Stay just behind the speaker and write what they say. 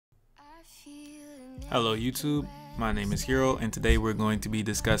Hello YouTube, my name is Hero and today we're going to be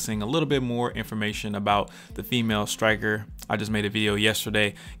discussing a little bit more information about the female striker. I just made a video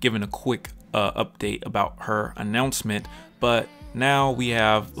yesterday giving a quick update about her announcement, but now we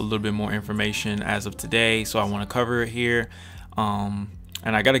have a little bit more information as of today, so I want to cover it here. And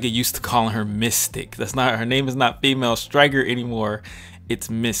I gotta get used to calling her Mystic. That's not, her name is not female striker anymore, it's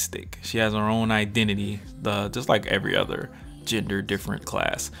Mystic. She has her own identity, just like every other gender different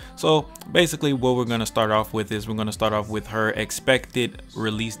class. So basically what we're going to start off with is we're going to start off with her expected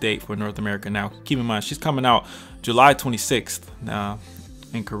release date for North America. Now keep in mind she's coming out July 26th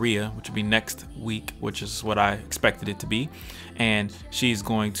in Korea, which will be next week, which is what I expected it to be, and she's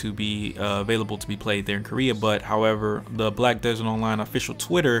going to be available to be played there in Korea. But however, the Black Desert Online official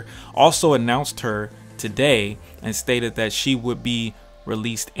Twitter also announced her today and stated that she would be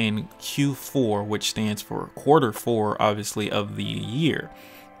released in Q4, which stands for quarter 4 obviously of the year.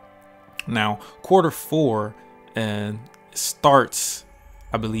 Now quarter 4 starts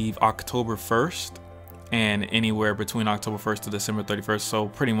I believe October 1st and anywhere between October 1st to December 31st, so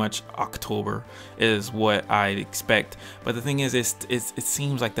pretty much October is what I expect. But the thing is, it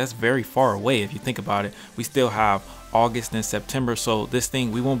seems like that's very far away if you think about it. We still have August and September, so this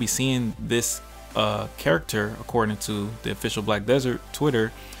thing, we won't be seeing this character, according to the official Black Desert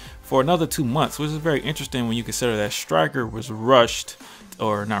Twitter, for another 2 months, which is very interesting when you consider that Striker was rushed,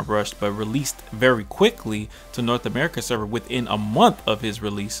 or not rushed, but released very quickly to North America server within a month of his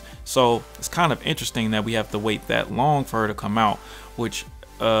release. So it's kind of interesting that we have to wait that long for her to come out, which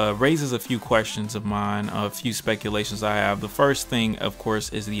raises a few questions of mine, a few speculations I have. The first thing, of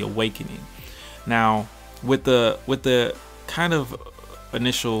course, is the awakening. Now with the kind of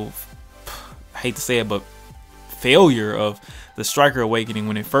initial, I hate to say it, but failure of the Striker Awakening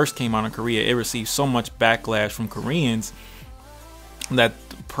when it first came out in Korea, it received so much backlash from Koreans that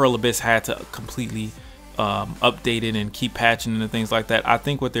Pearl Abyss had to completely update it and keep patching and things like that. I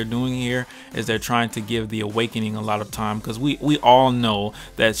think what they're doing here is they're trying to give the Awakening a lot of time, because we all know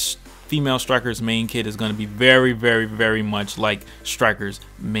that female Striker's main kit is going to be very much like Striker's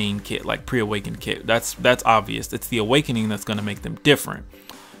main kit, like pre-awakened kit. That's obvious. It's the Awakening that's going to make them different.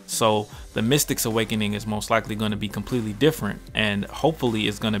 So the Mystic's Awakening is most likely going to be completely different, and hopefully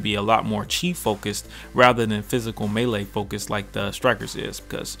it's going to be a lot more chi focused rather than physical melee focused like the Strikers is,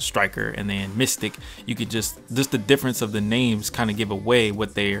 because Striker and then Mystic, you could just the difference of the names kind of give away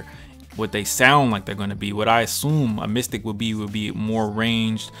what they sound like they're going to be. What I assume a Mystic would be more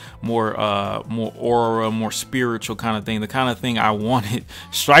ranged, more aura, more spiritual kind of thing, the kind of thing I wanted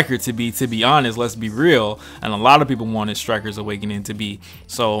Striker to be honest, let's be real, and a lot of people wanted Striker's Awakening to be.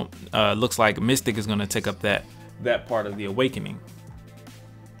 So looks like Mystic is going to take up that part of the Awakening.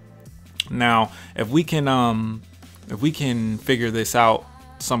 Now if we can figure this out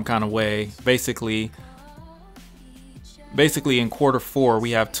some kind of way, basically in quarter 4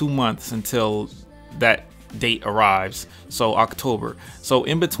 we have 2 months until that date arrives, so October. So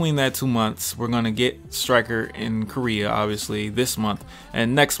in between that 2 months we're gonna get Striker in Korea obviously this month,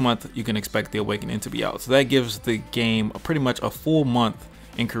 and next month you can expect the Awakening to be out. So that gives the game pretty much a full month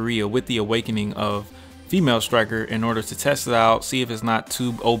in Korea with the Awakening of female Striker in order to test it out, see if it's not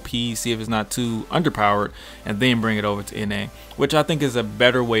too OP, see if it's not too underpowered, and then bring it over to NA, which I think is a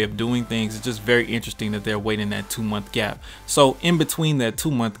better way of doing things. It's just very interesting that they're waiting that 2 month gap. So in between that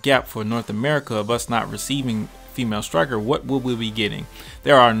 2 month gap for North America of us not receiving female Striker, what will we be getting?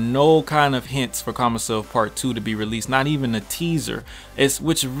 There are no kind of hints for Kamasov Part 2 to be released, not even a teaser.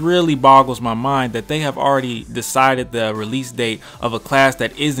 Which really boggles my mind that they have already decided the release date of a class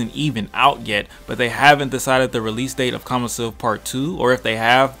that isn't even out yet, but they haven't decided the release date of Kamasov Part 2, or if they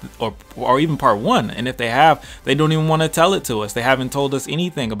have, or even Part 1, and if they have, they don't even want to tell it to us. They haven't told us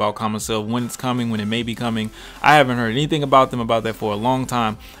anything about Kamasov, when it's coming, when it may be coming. I haven't heard anything about them about that for a long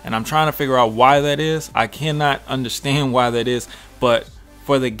time, and I'm trying to figure out why that is. I cannot understand why that is, but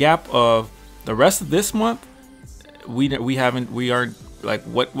for the gap of the rest of this month, we aren't like,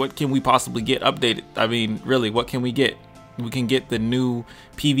 what can we possibly get updated? I mean, really, what can we get? We can get the new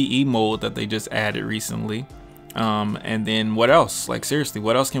PvE mode that they just added recently, and then what else? Like seriously,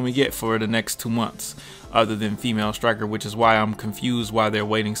 what else can we get for the next 2 months other than female Striker? Which is why I'm confused why they're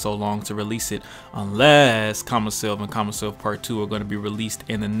waiting so long to release it, unless Kamasov and Kamasov Part 2 are going to be released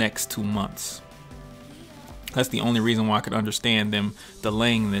in the next 2 months. That's the only reason why I could understand them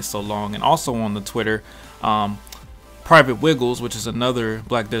delaying this so long. And also on the Twitter, Private Wiggles, which is another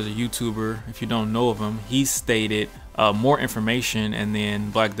Black Desert YouTuber, if you don't know of him, he stated more information, and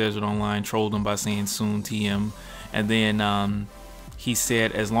then Black Desert Online trolled him by saying soon TM, and then he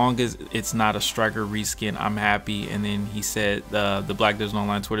said as long as it's not a Striker reskin, I'm happy. And then he said the Black Division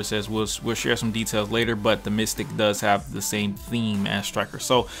Online Twitter says we'll share some details later, but the Mystic does have the same theme as Striker.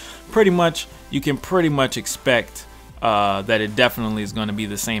 So pretty much you can pretty much expect that it definitely is going to be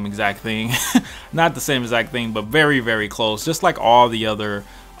the same exact thing. Not the same exact thing, but very, very close. Just like all the other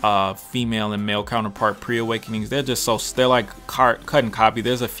female and male counterpart pre-awakenings, they're just they're like cut and copy.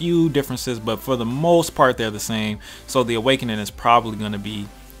 There's a few differences, but for the most part they're the same. So the awakening is probably going to be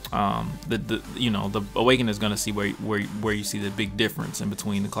the awakening is going to see where you see the big difference in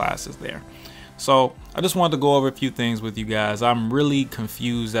between the classes there. So I just wanted to go over a few things with you guys. I'm really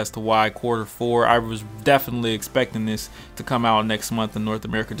confused as to why Q4. I was definitely expecting this to come out next month in North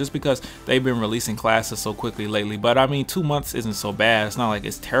America, just because they've been releasing classes so quickly lately. But I mean, 2 months isn't so bad. It's not like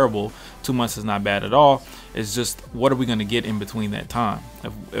it's terrible. 2 months is not bad at all. It's just, what are we going to get in between that time?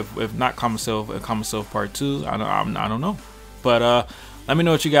 If not Kama Sylph Part 2, I don't know. But let me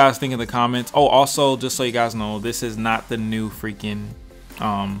know what you guys think in the comments. Oh, also, just so you guys know, this is not the new freaking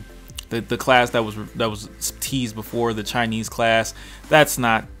the class that was teased before, the Chinese class. That's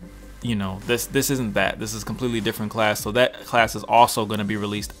not, this isn't that. This is a completely different class. So that class is also going to be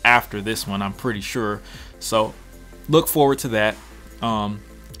released after this one, I'm pretty sure. So look forward to that.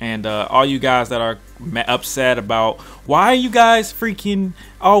 And all you guys that are upset about why are you guys freaking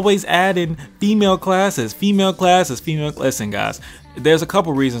always adding female classes, listen guys, there's a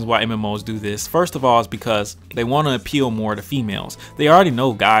couple reasons why MMOs do this. First of all, is because they want to appeal more to females. They already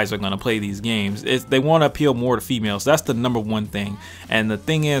know guys are going to play these games. They want to appeal more to females. That's the #1 thing. And the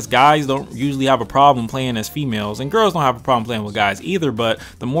thing is, guys don't usually have a problem playing as females, and girls don't have a problem playing with guys either. But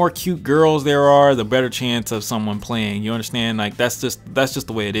the more cute girls there are, the better chance of someone playing. You understand? Like that's just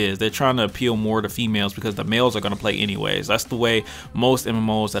the way it is. They're trying to appeal more to females because the males are going to play anyways. That's the way most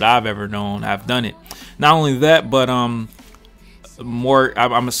MMOs that I've ever known have done it. Not only that, but I'm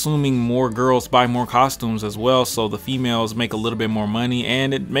assuming more girls buy more costumes as well, so the females make a little bit more money,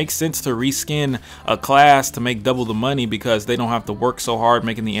 and it makes sense to reskin a class to make double the money because they don't have to work so hard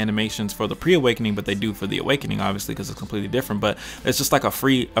making the animations for the pre-awakening, but they do for the awakening, obviously, because it's completely different. But it's just like a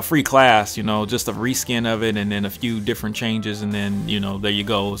free class, just a reskin of it, and then a few different changes, and then there you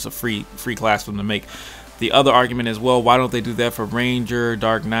go. It's a free class for them to make. The other argument is, well, why don't they do that for Ranger,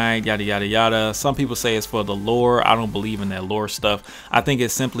 Dark Knight, yada yada yada? Some people say it's for the lore. I don't believe in that lore stuff. I think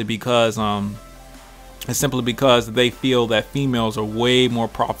it's simply because they feel that females are way more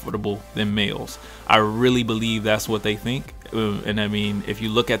profitable than males. I really believe that's what they think. And I mean, if you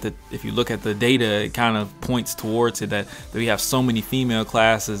look at the data, it kind of points towards it that we have so many female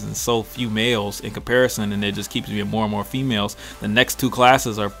classes and so few males in comparison, and it just keeps being more and more females. The next 2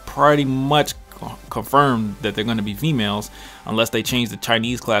 classes are pretty much confirmed that they're going to be females, unless they change the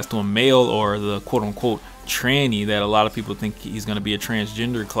Chinese class to a male, or the quote-unquote tranny that a lot of people think he's going to be a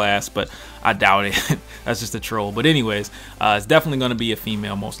transgender class, but I doubt it. That's just a troll. But anyways, it's definitely going to be a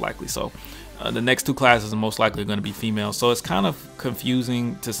female most likely. So the next 2 classes are most likely going to be female. So it's kind of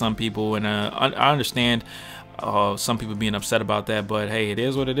confusing to some people, and I understand some people being upset about that, but hey, it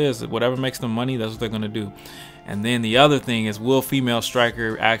is what it is. Whatever makes them money, that's what they're going to do. And then the other thing is, will female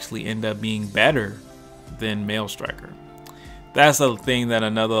Striker actually end up being better than male Striker? That's a thing that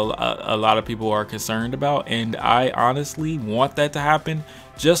a lot of people are concerned about, and I honestly want that to happen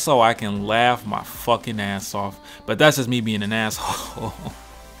just so I can laugh my fucking ass off. But that's just me being an asshole.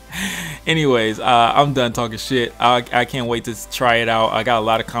 Anyways, I'm done talking shit. I can't wait to try it out. I got a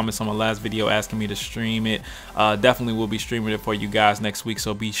lot of comments on my last video asking me to stream it. Definitely will be streaming it for you guys next week,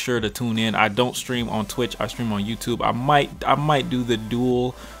 so be sure to tune in. I don't stream on Twitch, I stream on YouTube. I might do the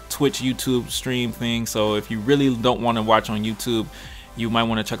dual Twitch YouTube stream thing, so if you really don't want to watch on YouTube, you might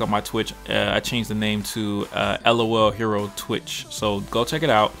want to check out my Twitch. I changed the name to LOL Hero Twitch, so go check it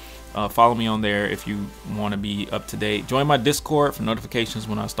out. Follow me on there if you want to be up to date. Join my Discord for notifications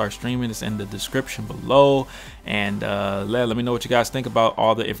when I start streaming. It's in the description below. And let me know what you guys think about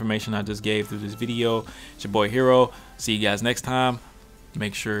all the information I just gave through this video. It's your boy Hero. See you guys next time.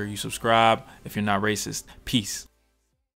 Make sure you subscribe if you're not racist. Peace.